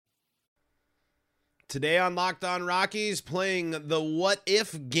Today on Locked On Rockies, playing the what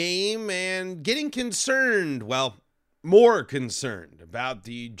if game and getting concerned, well, more concerned about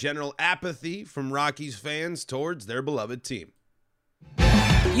the general apathy from Rockies fans towards their beloved team.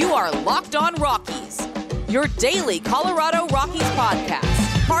 You are Locked On Rockies, your daily Colorado Rockies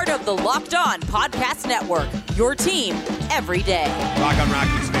podcast, part of the Locked On Podcast Network, your team every day. Locked On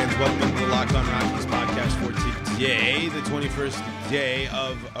Rockies fans, welcome to the Locked On Rockies podcast for today, the 21st day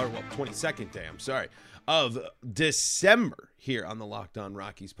of, 22nd day, of December here on the Locked On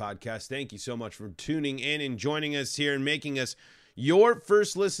Rockies podcast. Thank you so much for tuning in and joining us here and making us your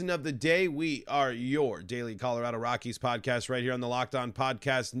first listen of the day. We are your daily Colorado Rockies podcast right here on the Locked On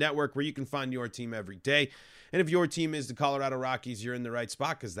Podcast Network, where you can find your team every day. And if your team is the Colorado Rockies, you're in the right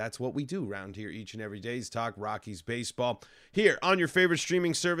spot, because that's what we do around here each and every day is talk Rockies baseball here on your favorite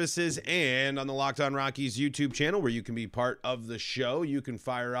streaming services and on the Locked On Rockies YouTube channel, where you can be part of the show. You can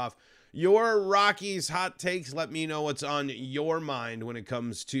fire off your Rockies hot takes. Let me know what's on your mind when it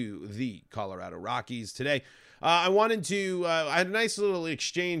comes to the Colorado Rockies today. I had a nice little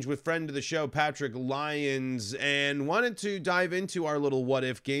exchange with friend of the show, Patrick Lyons, and wanted to dive into our little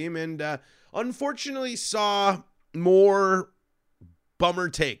what-if game, and unfortunately saw more bummer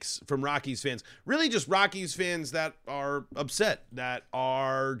takes from Rockies fans. Really just Rockies fans that are upset, that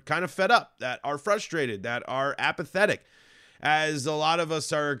are kind of fed up, that are frustrated, that are apathetic, as a lot of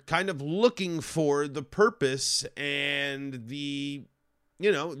us are kind of looking for the purpose and the,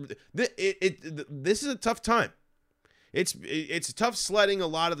 this is a tough time. It's tough sledding a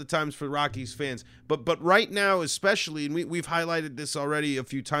lot of the times for Rockies fans, but right now especially, and we've highlighted this already a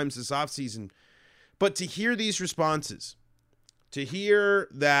few times this offseason, but to hear these responses, to hear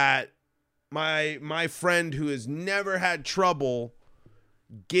that my friend who has never had trouble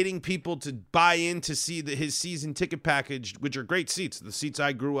getting people to buy in to see his season ticket package, which are great seats, the seats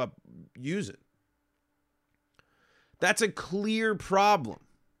I grew up using. That's a clear problem.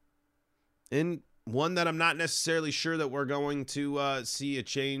 And one that I'm not necessarily sure that we're going to see a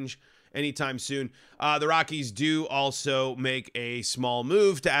change anytime soon. The Rockies do also make a small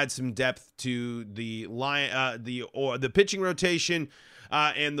move to add some depth to the pitching rotation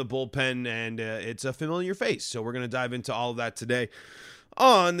and the bullpen, and it's a familiar face. So we're going to dive into all of that today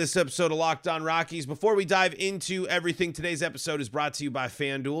on this episode of Locked On Rockies. Before we dive into everything, today's episode is brought to you by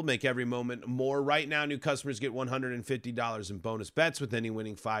FanDuel. Make every moment more. Right now, new customers get $150 in bonus bets with any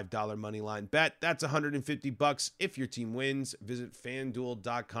winning $5 moneyline bet. That's $150 if your team wins. Visit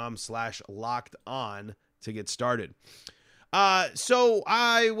FanDuel.com/lockedon to get started. So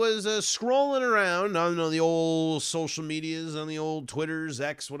I was scrolling around on the old social medias, on the old Twitters,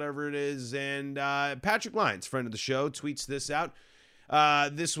 X, whatever it is, and Patrick Lyons, friend of the show, tweets this out.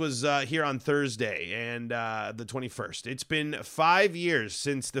 This was here on Thursday, and the 21st. It's been 5 years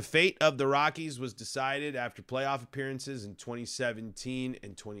since the fate of the Rockies was decided after playoff appearances in 2017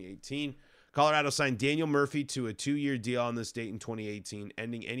 and 2018. Colorado signed Daniel Murphy to a 2-year deal on this date in 2018,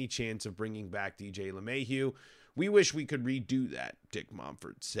 ending any chance of bringing back DJ LeMahieu. We wish we could redo that, Dick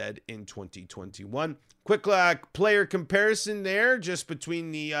Monfort said in 2021. Quick player comparison there, just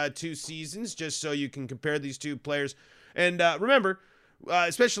between the two seasons, just so you can compare these two players. And remember,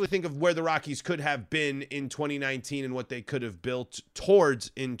 especially think of where the Rockies could have been in 2019 and what they could have built towards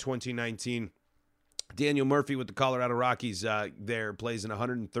in 2019. Daniel Murphy with the Colorado Rockies there plays in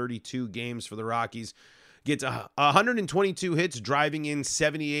 132 games for the Rockies. Gets 122 hits, driving in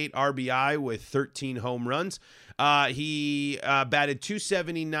 78 RBI with 13 home runs. He batted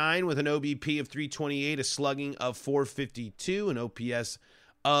 .279 with an OBP of .328, a slugging of .452, an OPS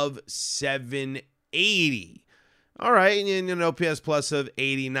of .780. All right, and an OPS plus of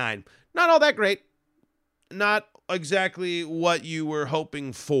 89. Not all that great. Not exactly what you were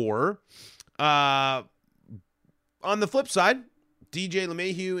hoping for. On the flip side, DJ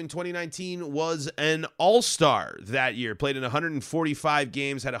LeMahieu in 2019 was an all-star that year. Played in 145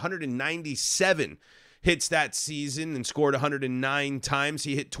 games, had 197 hits that season, and scored 109 times.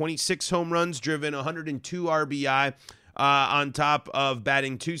 He hit 26 home runs, driven 102 RBI, on top of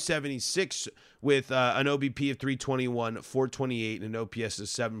batting .276 with an OBP of .321, .428, and an OPS of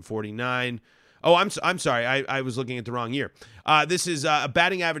 .749. Oh, I'm sorry. I was looking at the wrong year. This is a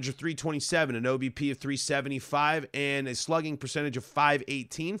batting average of .327, an OBP of .375, and a slugging percentage of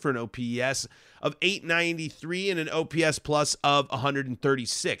 .518 for an OPS of .893 and an OPS plus of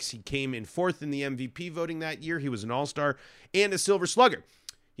 136. He came in fourth in the MVP voting that year. He was an all-star and a Silver Slugger.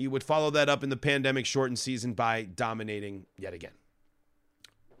 He would follow that up in the pandemic-shortened season by dominating yet again.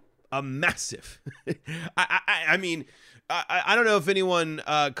 A massive. I mean, I don't know if anyone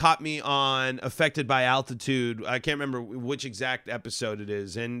caught me on Affected by Altitude. I can't remember which exact episode it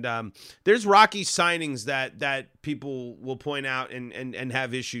is. And there's Rocky signings that people will point out and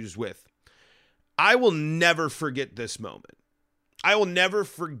have issues with. I will never forget this moment. I will never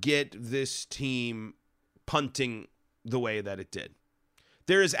forget this team punting the way that it did.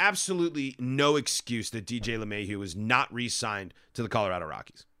 There is absolutely no excuse that DJ LeMahieu was not re-signed to the Colorado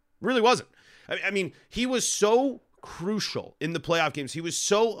Rockies. Really wasn't. I mean, he was so crucial in the playoff games. He was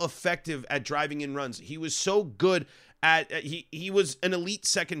so effective at driving in runs. He was so good at he was an elite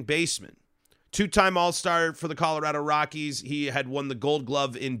second baseman. Two-time All-Star for the Colorado Rockies. He had won the Gold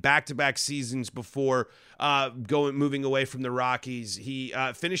Glove in back-to-back seasons before moving away from the Rockies. He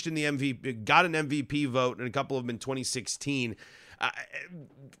finished in the MVP, got an MVP vote, and a couple of them in 2016.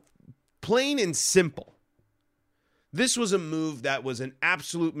 Plain and simple. This was a move that was an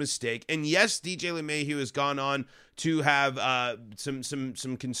absolute mistake. And yes, DJ LeMahieu has gone on to have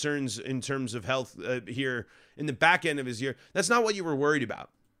some concerns in terms of health here in the back end of his year. That's not what you were worried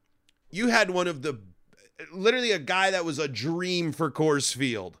about. You had literally a guy that was a dream for Coors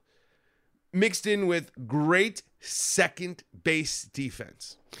Field, mixed in with great second base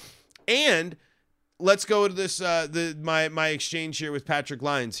defense. And let's go to this my exchange here with Patrick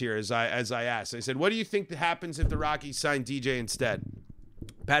Lyons here as I asked. I said, what do you think happens if the Rockies sign DJ instead?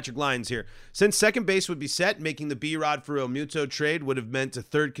 Patrick Lyons here. Since second base would be set, making the B-Rod for Realmuto trade would have meant a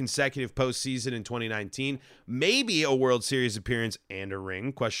third consecutive postseason in 2019, maybe a World Series appearance and a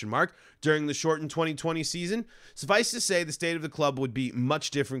ring, ? During the shortened 2020 season. Suffice to say, the state of the club would be a much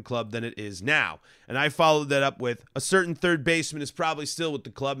different club than it is now. And I followed that up with a certain third baseman is probably still with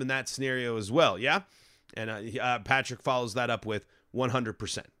the club in that scenario as well, yeah? And Patrick follows that up with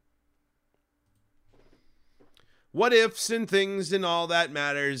 100%. What ifs and things and all that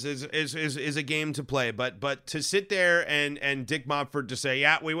matters is a game to play. But to sit there and Dick Monfort to say,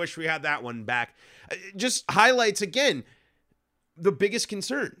 yeah, we wish we had that one back, just highlights again the biggest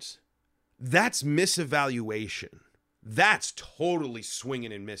concerns. That's misevaluation. That's totally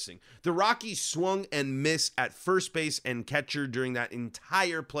swinging and missing. The Rockies swung and missed at first base and catcher during that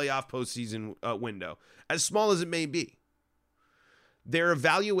entire playoff postseason window, as small as it may be. Their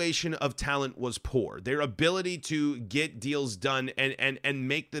evaluation of talent was poor. Their ability to get deals done and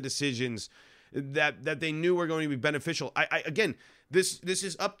make the decisions that they knew were going to be beneficial. Again, this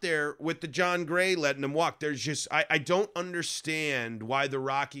is up there with the John Gray letting them walk. There's just I don't understand why the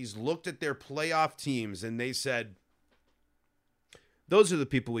Rockies looked at their playoff teams and they said, those are the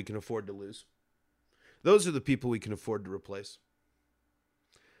people we can afford to lose. Those are the people we can afford to replace.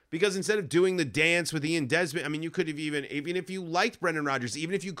 Because instead of doing the dance with Ian Desmond, I mean, you could have even if you liked Brendan Rodgers,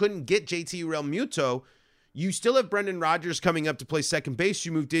 even if you couldn't get JT Realmuto, you still have Brendan Rodgers coming up to play second base.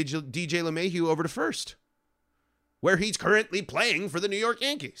 You move DJ LeMahieu over to first, where he's currently playing for the New York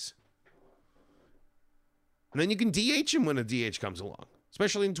Yankees. And then you can DH him when a DH comes along,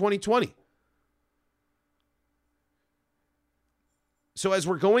 especially in 2020. So as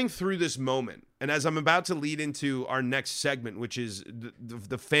we're going through this moment, and as I'm about to lead into our next segment, which is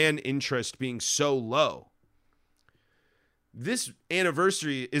the fan interest being so low, this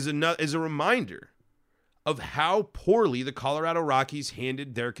anniversary is a reminder of how poorly the Colorado Rockies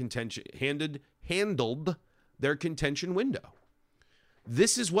handled their contention window.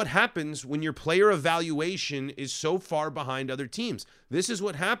 This is what happens when your player evaluation is so far behind other teams. This is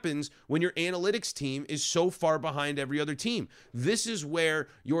what happens when your analytics team is so far behind every other team. This is where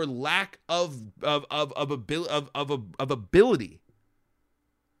your lack of ability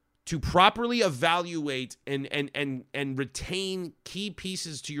to properly evaluate and retain key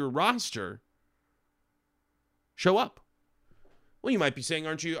pieces to your roster show up. Well, you might be saying,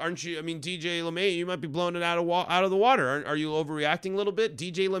 aren't you? I mean, DJ LeMahieu, you might be blowing it out of the water. Are you overreacting a little bit?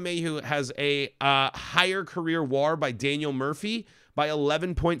 DJ LeMahieu has a higher career WAR by Daniel Murphy by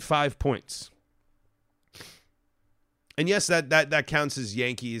 11.5 points. And yes, that counts as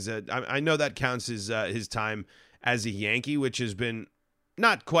Yankees. I know that counts as his time as a Yankee, which has been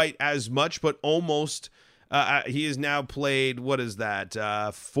not quite as much, but almost. He has now played, what is that?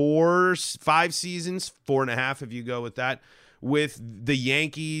 5 seasons, 4.5 if you go with that, with the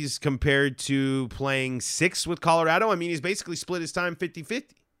Yankees compared to playing 6 with Colorado. I mean, he's basically split his time 50-50.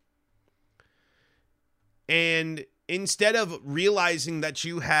 And instead of realizing that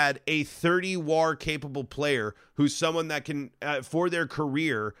you had a 30 WAR capable player who's someone that can, for their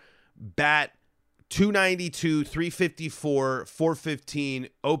career, bat 292, 354, 415,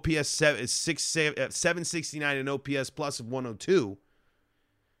 OPS 769, and OPS plus of 102,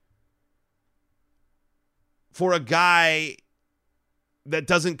 for a guy that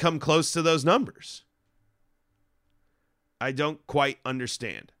doesn't come close to those numbers. I don't quite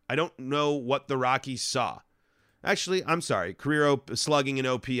understand. I don't know what the Rockies saw. Actually, I'm sorry. Career slugging and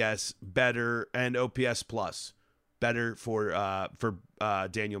OPS better, and OPS plus better for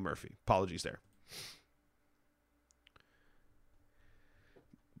Daniel Murphy. Apologies there.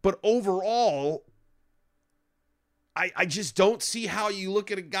 But overall, I just don't see how you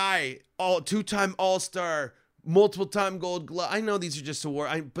look at a guy, two-time All-Star, multiple-time Gold Glove. I know these are just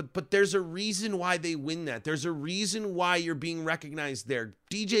awards, but there's a reason why they win that. There's a reason why you're being recognized there.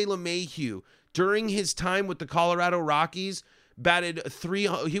 DJ LeMahieu, during his time with the Colorado Rockies,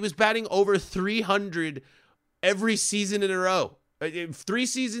 he was batting over 300 every season in a row. 3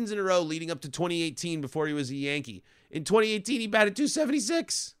 seasons in a row leading up to 2018 before he was a Yankee. In 2018, he batted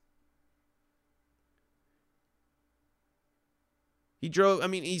 276.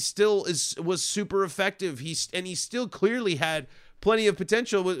 He still was super effective. He still clearly had plenty of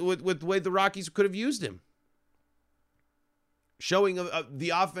potential with the way the Rockies could have used him. Showing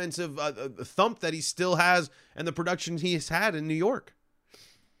the offensive thump that he still has and the production he has had in New York.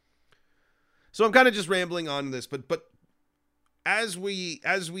 So I'm kind of just rambling on this, but as we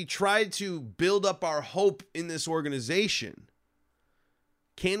try to build up our hope in this organization,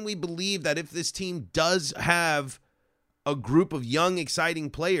 can we believe that if this team does have a group of young, exciting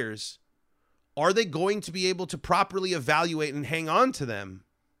players, are they going to be able to properly evaluate and hang on to them?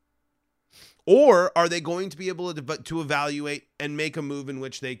 Or are they going to be able to evaluate and make a move in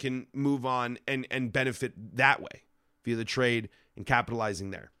which they can move on and benefit that way via the trade and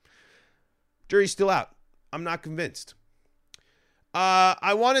capitalizing there? Jury's still out. I'm not convinced.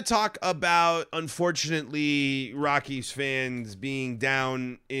 I want to talk about, unfortunately, Rockies fans being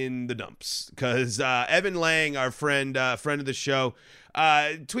down in the dumps because Evan Lang, our friend of the show,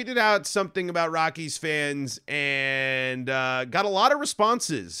 tweeted out something about Rockies fans and got a lot of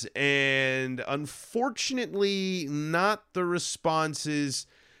responses, and unfortunately not the responses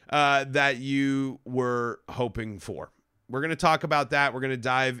that you were hoping for. We're going to talk about that. We're going to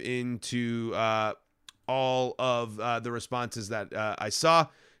dive into all of the responses that I saw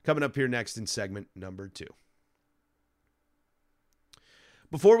coming up here next in segment number 2.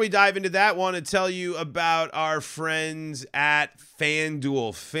 Before we dive into that, I want to tell you about our friends at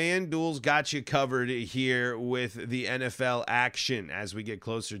FanDuel. FanDuel's got you covered here with the NFL action as we get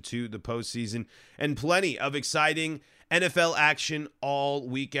closer to the postseason, and plenty of exciting NFL action all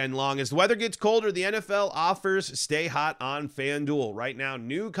weekend long. As the weather gets colder, the NFL offers stay hot on FanDuel. Right now,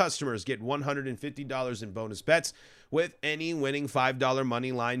 new customers get $150 in bonus bets with any winning $5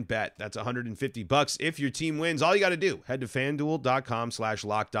 money line bet. That's $150 if your team wins. All you got to do, head to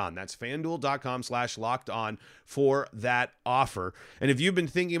FanDuel.com/lockedon. That's FanDuel.com/lockedon for that offer. And if you've been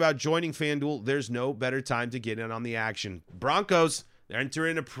thinking about joining FanDuel, there's no better time to get in on the action. Broncos, they're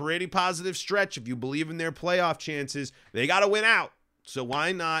entering a pretty positive stretch. If you believe in their playoff chances, they got to win out. So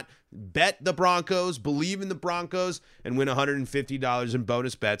why not bet the Broncos, believe in the Broncos, and win $150 in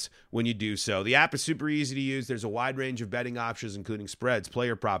bonus bets when you do so. The app is super easy to use. There's a wide range of betting options, including spreads,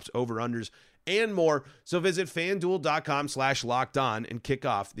 player props, over-unders, and more. So visit FanDuel.com/lockedon and kick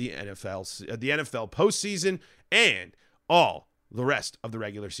off the NFL postseason and all the rest of the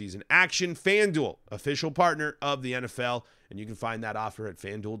regular season action. FanDuel, official partner of the NFL, and you can find that offer at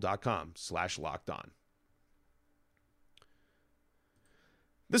FanDuel.com/lockedon.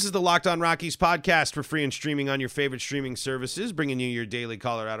 This is the Locked On Rockies podcast for free and streaming on your favorite streaming services, bringing you your daily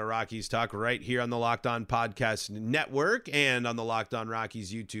Colorado Rockies talk right here on the Locked On Podcast Network and on the Locked On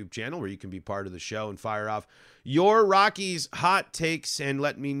Rockies YouTube channel, where you can be part of the show and fire off your Rockies hot takes and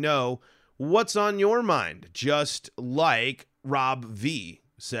let me know what's on your mind. Just like Rob V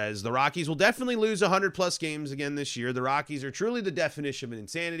says, the Rockies will definitely lose 100-plus games again this year. The Rockies are truly the definition of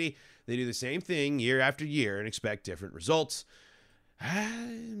insanity. They do the same thing year after year and expect different results.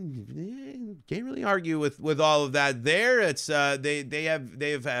 Can't really argue with all of that there. It's they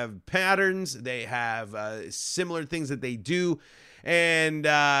have patterns. They have similar things that they do, and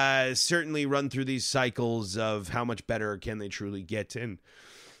certainly run through these cycles of how much better can they truly get, and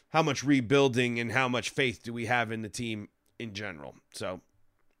how much rebuilding and how much faith do we have in the team in general. So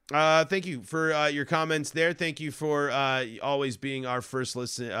thank you for your comments there. Thank you for always being our first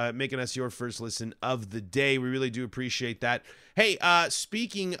listen, making us your first listen of the day. We really do appreciate that. Hey,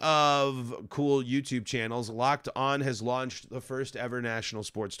 speaking of cool YouTube channels, Locked On has launched the first ever national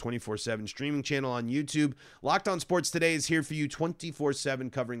sports 24/7 streaming channel on YouTube. Locked On Sports Today is here for you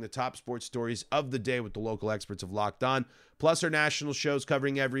 24/7, covering the top sports stories of the day with the local experts of Locked On, plus our national shows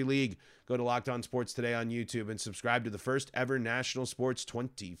covering every league. Go to Locked On Sports Today on YouTube and subscribe to the first ever national sports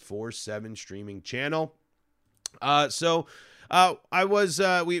 24/7 streaming channel.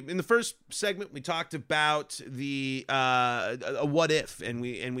 In the first segment, we talked about the a what if, and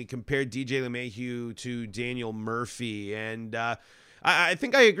we compared DJ LeMahieu to Daniel Murphy, and I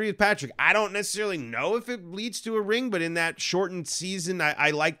think I agree with Patrick. I don't necessarily know if it leads to a ring, but in that shortened season,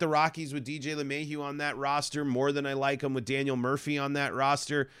 I like the Rockies with DJ LeMahieu on that roster more than I like them with Daniel Murphy on that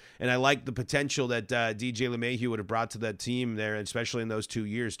roster. And I like the potential that DJ LeMahieu would have brought to that team there, especially in those 2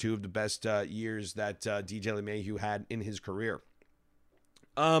 years, two of the best years that DJ LeMahieu had in his career.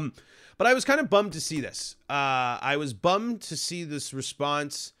 But I was kind of bummed to see this. I was bummed to see this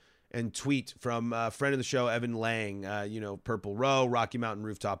response and tweet from a friend of the show, Evan Lang, Purple Row, Rocky Mountain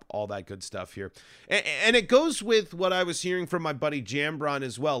Rooftop, all that good stuff here. And it goes with what I was hearing from my buddy Jambron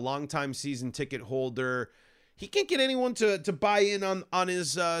as well, longtime season ticket holder. He can't get anyone to buy in on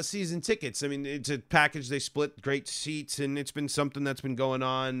his season tickets. I mean, it's a package they split, great seats, and it's been something that's been going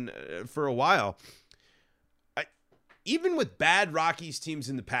on for a while. Even with bad Rockies teams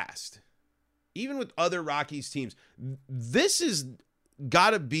in the past, even with other Rockies teams, this is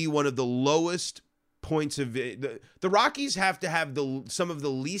got to be one of the lowest points of it. The Rockies have to have some of the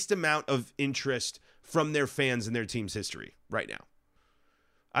least amount of interest from their fans in their team's history right now.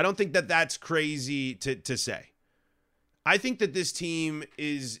 I don't think that that's crazy to say. I think that this team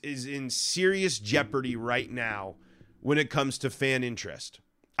is in serious jeopardy right now when it comes to fan interest.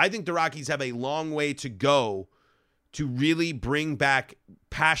 I think the Rockies have a long way to go to really bring back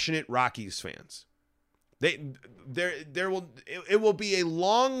passionate Rockies fans. It will be a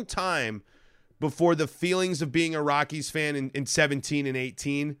long time before the feelings of being a Rockies fan in 17 and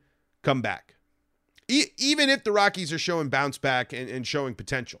 18 come back. Even if the Rockies are showing bounce back and showing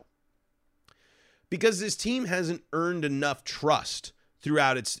potential. Because this team hasn't earned enough trust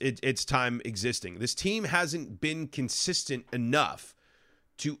throughout its time existing. This team hasn't been consistent enough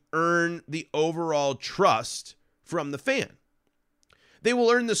to earn the overall trust from the fan. They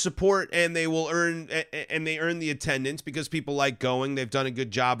will earn the support and they earn the attendance because people like going. They've done a good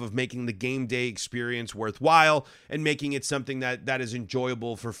job of making the game day experience worthwhile and making it something that is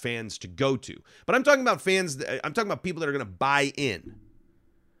enjoyable for fans to go to. But I'm talking about fans. I'm talking about people that are going to buy in.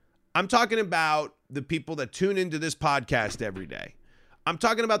 I'm talking about the people that tune into this podcast every day. I'm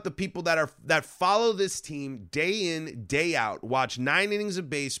talking about the people that follow this team day in, day out, watch 9 innings of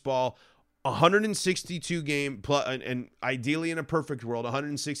baseball, 162 game plus, and ideally in a perfect world,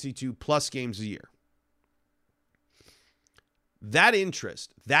 162 plus games a year. That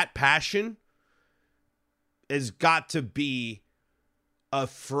interest, that passion has got to be a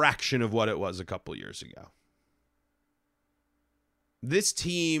fraction of what it was a couple years ago. This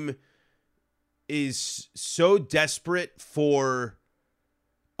team is so desperate for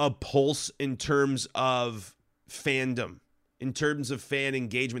a pulse in terms of fandom, in terms of fan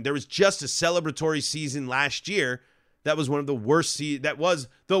engagement. There was just a celebratory season last year that was one of the worst that was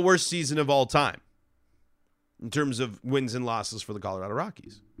the worst season of all time in terms of wins and losses for the Colorado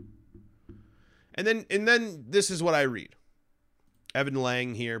Rockies. And then this is what I read. Evan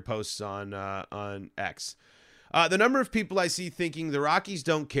Lang here posts on X. The number of people I see thinking the Rockies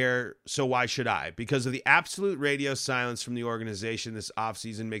don't care, so why should I? Because of the absolute radio silence from the organization this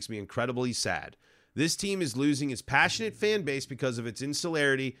offseason makes me incredibly sad. This team is losing its passionate fan base because of its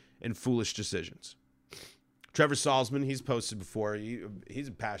insularity and foolish decisions. Trevor Salzman, he's posted before. He's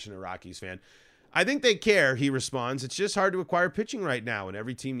a passionate Rockies fan. I think they care, he responds. It's just hard to acquire pitching right now, and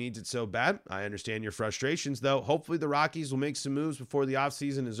every team needs it so bad. I understand your frustrations, though. Hopefully the Rockies will make some moves before the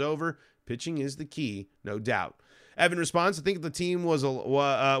offseason is over. Pitching is the key, no doubt. Evan responds, I think if the team was a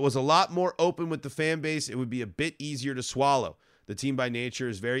lot more open with the fan base, it would be a bit easier to swallow. The team by nature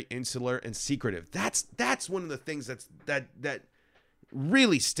is very insular and secretive. That's one of the things that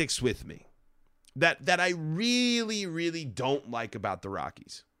really sticks with me. That I really, really don't like about the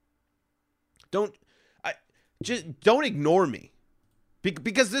Rockies. Don't ignore me.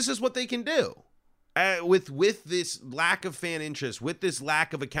 Because this is what they can do. With this lack of fan interest, with this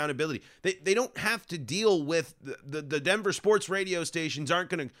lack of accountability. They don't have to deal with the Denver sports radio stations aren't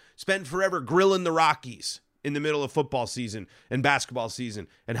going to spend forever grilling the Rockies in the middle of football season and basketball season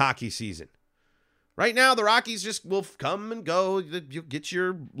and hockey season. Right now, the Rockies just will come and go. You'll get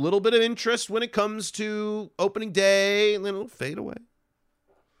your little bit of interest when it comes to opening day, and then it'll fade away.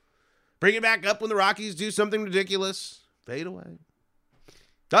 Bring it back up when the Rockies do something ridiculous. Fade away.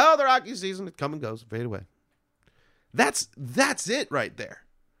 Oh, the Rockies season, it come and goes. Fade away. That's it right there.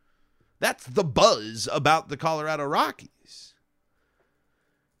 That's the buzz about the Colorado Rockies.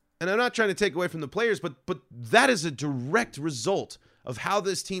 And I'm not trying to take away from the players, but that is a direct result of how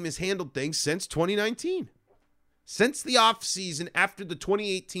this team has handled things since 2019. Since the offseason, after the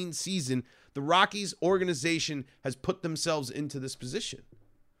 2018 season, the Rockies organization has put themselves into this position.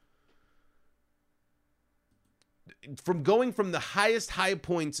 From going from the highest high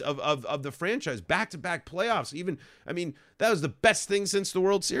points of the franchise, back-to-back playoffs, even, I mean, that was the best thing since the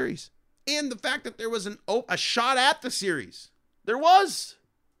World Series. And the fact that there was a shot at the series. There was.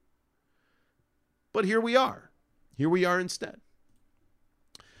 But here we are. Here we are instead.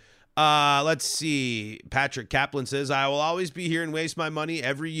 Let's see. Patrick Kaplan says, I will always be here and waste my money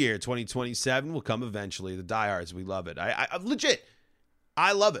every year. 2027 will come eventually. The diehards, we love it. I legit,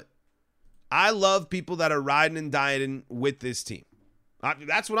 I love it. I love people that are riding and dieting with this team.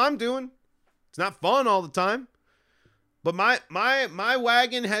 That's what I'm doing. It's not fun all the time, but my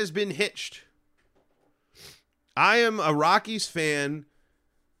wagon has been hitched. I am a Rockies fan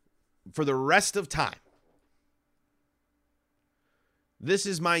for the rest of time. This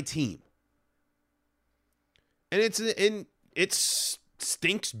is my team. And it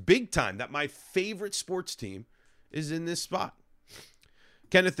stinks big time that my favorite sports team is in this spot.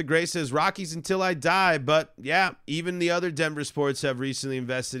 Kenneth the Gray says, Rockies until I die. But yeah, even the other Denver sports have recently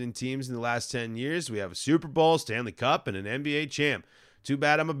invested in teams in the last 10 years. We have a Super Bowl, Stanley Cup, and an NBA champ. Too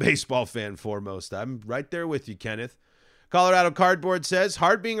bad I'm a baseball fan foremost. I'm right there with you, Kenneth. Colorado Cardboard says,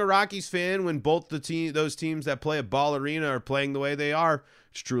 hard being a Rockies fan when both those teams that play a ball arena are playing the way they are.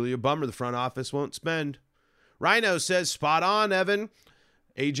 It's truly a bummer the front office won't spend. Rhino says, spot on, Evan.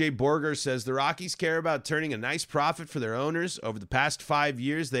 AJ Borger says, the Rockies care about turning a nice profit for their owners. Over the past 5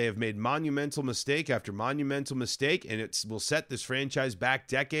 years, they have made monumental mistake after monumental mistake, and it will set this franchise back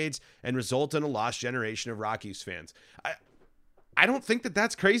decades and result in a lost generation of Rockies fans. I don't think that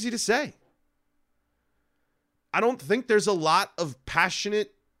that's crazy to say. I don't think there's a lot of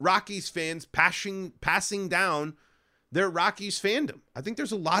passionate Rockies fans passing down their Rockies fandom. I think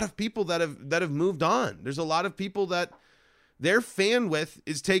there's a lot of people that have moved on. There's a lot of people that their fan width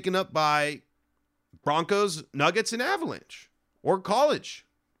is taken up by Broncos, Nuggets, and Avalanche, or college,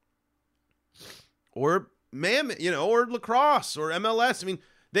 or or lacrosse, or MLS. I mean,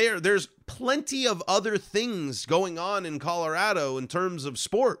 there's plenty of other things going on in Colorado in terms of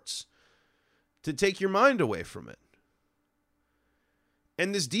sports to take your mind away from it.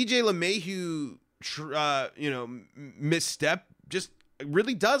 And this DJ LeMahieu, misstep just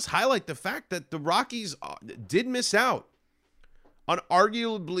really does highlight the fact that the Rockies did miss out on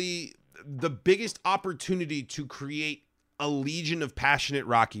arguably the biggest opportunity to create a legion of passionate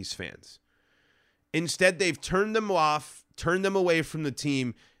Rockies fans. Instead, they've turned them off, turned them away from the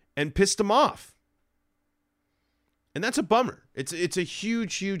team, and pissed them off. And that's a bummer. It's a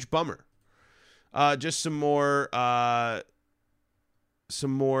huge, huge bummer. Just some more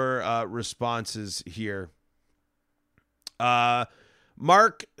responses here.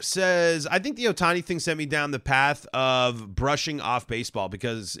 Mark says, I think the Ohtani thing sent me down the path of brushing off baseball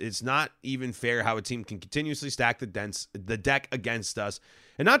because it's not even fair how a team can continuously stack the deck against us.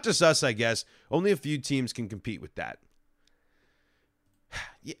 And not just us, I guess. Only a few teams can compete with that.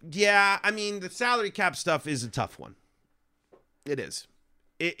 Yeah, I mean, the salary cap stuff is a tough one. It is.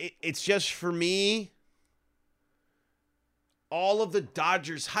 It's just, for me, all of the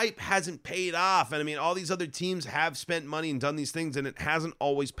Dodgers hype hasn't paid off. And I mean, all these other teams have spent money and done these things, and it hasn't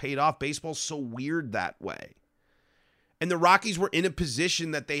always paid off. Baseball's so weird that way. And the Rockies were in a position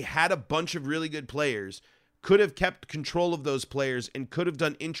that they had a bunch of really good players, could have kept control of those players, and could have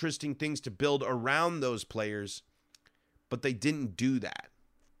done interesting things to build around those players, but they didn't do that.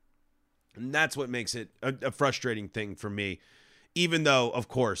 And that's what makes it a frustrating thing for me. Even though, of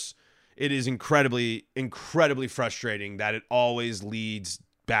course, it is incredibly, incredibly frustrating that it always leads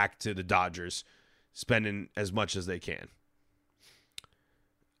back to the Dodgers spending as much as they can.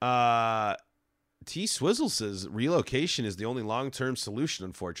 T Swizzle says relocation is the only long-term solution,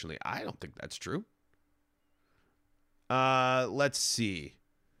 unfortunately. I don't think that's true. Let's see.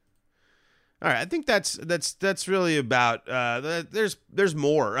 All right, I think that's really about. There's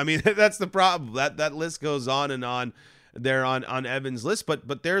more. I mean, that's the problem. That list goes on and on there on Evan's list,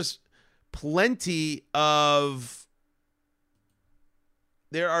 but there's plenty of.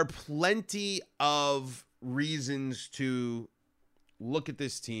 There are plenty of reasons to look at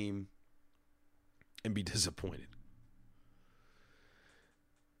this team and be disappointed.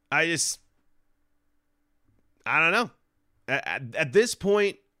 I don't know. At this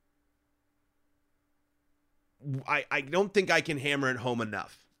point, I don't think I can hammer it home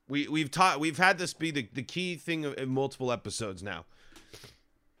enough. We've had this be the key thing in multiple episodes now.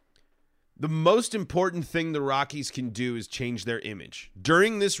 The most important thing the Rockies can do is change their image.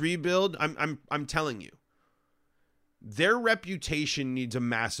 During this rebuild, I'm telling you, their reputation needs a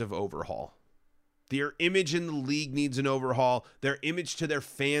massive overhaul. Their image in the league needs an overhaul. Their image to their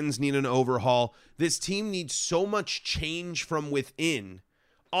fans need an overhaul. This team needs so much change from within,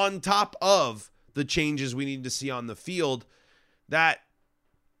 on top of the changes we need to see on the field, that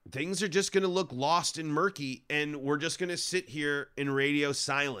things are just going to look lost and murky, and we're just going to sit here in radio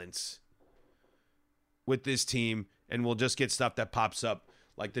silence with this team, and we'll just get stuff that pops up,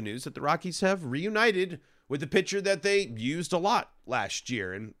 like the news that the Rockies have reunited with the pitcher that they used a lot last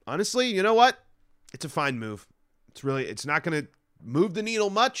year. And honestly, you know what? It's a fine move. It's not going to move the needle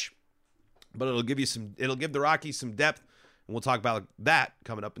much, but it'll give the Rockies some depth. And we'll talk about that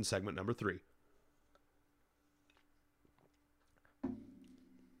coming up in segment number 3.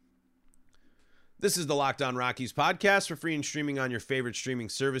 This is the Locked On Rockies podcast, for free and streaming on your favorite streaming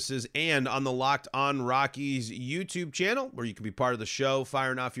services and on the Locked On Rockies YouTube channel, where you can be part of the show,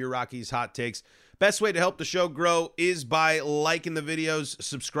 firing off your Rockies hot takes. Best way to help the show grow is by liking the videos,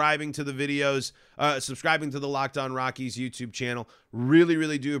 subscribing to the videos, subscribing to the Locked On Rockies YouTube channel. Really,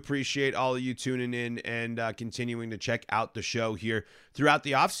 really do appreciate all of you tuning in and continuing to check out the show here throughout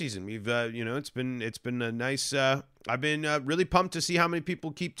the offseason. We've, it's been a nice. I've been really pumped to see how many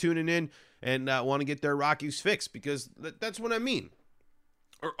people keep tuning in and want to get their Rockies fixed, because that's what I mean.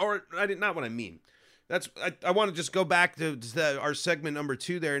 Or not what I mean. I want to just go back to our segment number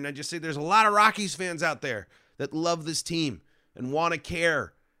 2 there, and I just say there's a lot of Rockies fans out there that love this team and want to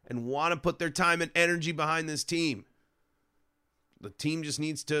care and want to put their time and energy behind this team. The team just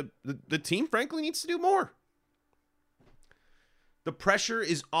needs to, the team frankly needs to do more. The pressure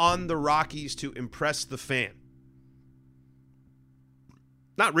is on the Rockies to impress the fan.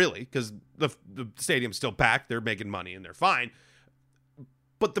 Not really, because the stadium's still packed, they're making money and they're fine.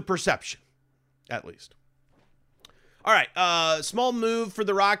 But the perception, at least. All right, small move for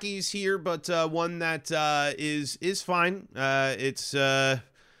the Rockies here, but one that is fine. It's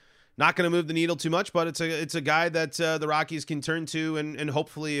not going to move the needle too much, but it's a guy that the Rockies can turn to, and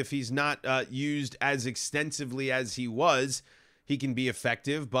hopefully, if he's not used as extensively as he was, he can be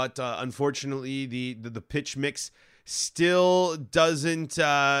effective. But unfortunately, the pitch mix still doesn't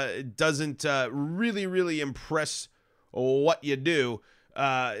really impress what you do.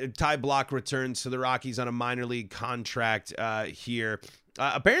 Ty Blach returns to the Rockies on a minor league contract here.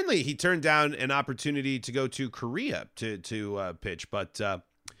 Apparently, he turned down an opportunity to go to Korea to pitch, but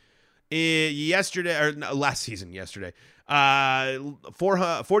last season,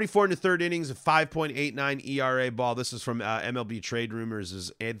 44 in the third innings, a 5.89 ERA ball. This is from MLB Trade Rumors,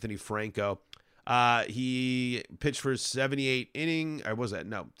 is Anthony Franco. He pitched for 78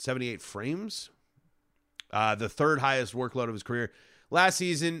 frames. The third highest workload of his career. Last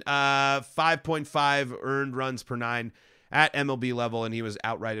season, 5.5 earned runs per 9 at MLB level, and he was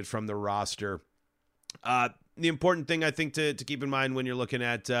outrighted from the roster. The important thing, I think, to keep in mind when you're looking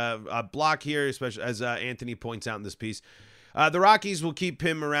at a block here, especially as Anthony points out in this piece, the Rockies will keep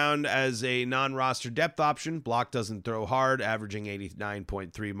him around as a non-roster depth option. Block doesn't throw hard, averaging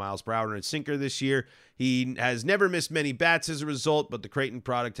 89.3 miles per hour in a sinker this year. He has never missed many bats as a result, but the Creighton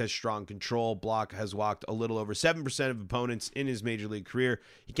product has strong control. Block has walked a little over 7% of opponents in his major league career.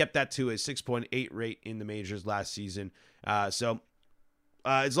 He kept that to a 6.8 rate in the majors last season. So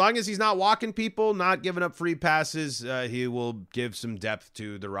as long as he's not walking people, not giving up free passes, he will give some depth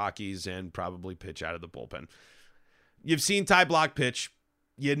to the Rockies and probably pitch out of the bullpen. You've seen Ty Blach pitch.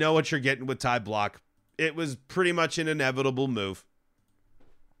 You know what you're getting with Ty Blach. It was pretty much an inevitable move.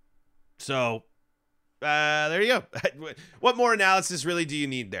 So, there you go. What more analysis really do you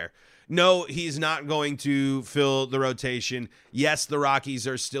need there? No, he's not going to fill the rotation. Yes, the Rockies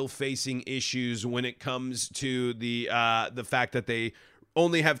are still facing issues when it comes to the fact that they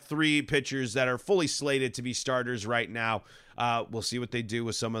only have 3 pitchers that are fully slated to be starters right now. We'll see what they do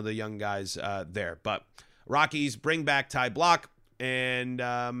with some of the young guys there. But Rockies bring back Ty Blach, and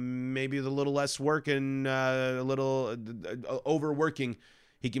maybe with a little less work and a little overworking,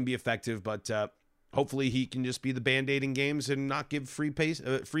 he can be effective. But hopefully he can just be the Band-Aid in games and not give free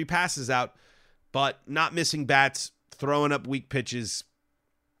passes out, but not missing bats, throwing up weak pitches.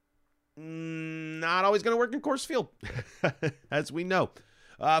 Not always going to work in Coors Field, as we know.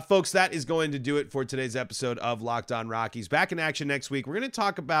 Folks, that is going to do it for today's episode of Locked On Rockies. Back in action next week. We're going to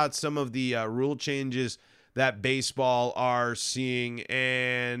talk about some of the rule changes that baseball are seeing,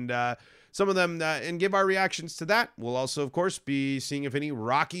 and some of them, and give our reactions to that. We'll also, of course, be seeing if any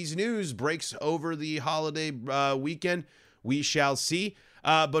Rockies news breaks over the holiday weekend. We shall see.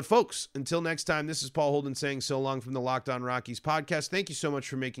 But folks, until next time, this is Paul Holden saying so long from the Locked On Rockies podcast. Thank you so much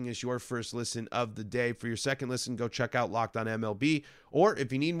for making us your first listen of the day. For your second listen, go check out Locked On MLB. Or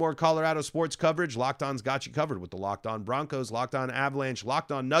if you need more Colorado sports coverage, Locked On's got you covered with the Locked On Broncos, Locked On Avalanche,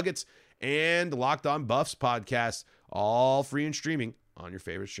 Locked On Nuggets, and Locked On Buffs podcast, all free and streaming on your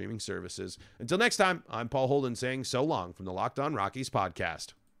favorite streaming services. Until next time, I'm Paul Holden saying so long from the Locked On Rockies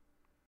podcast.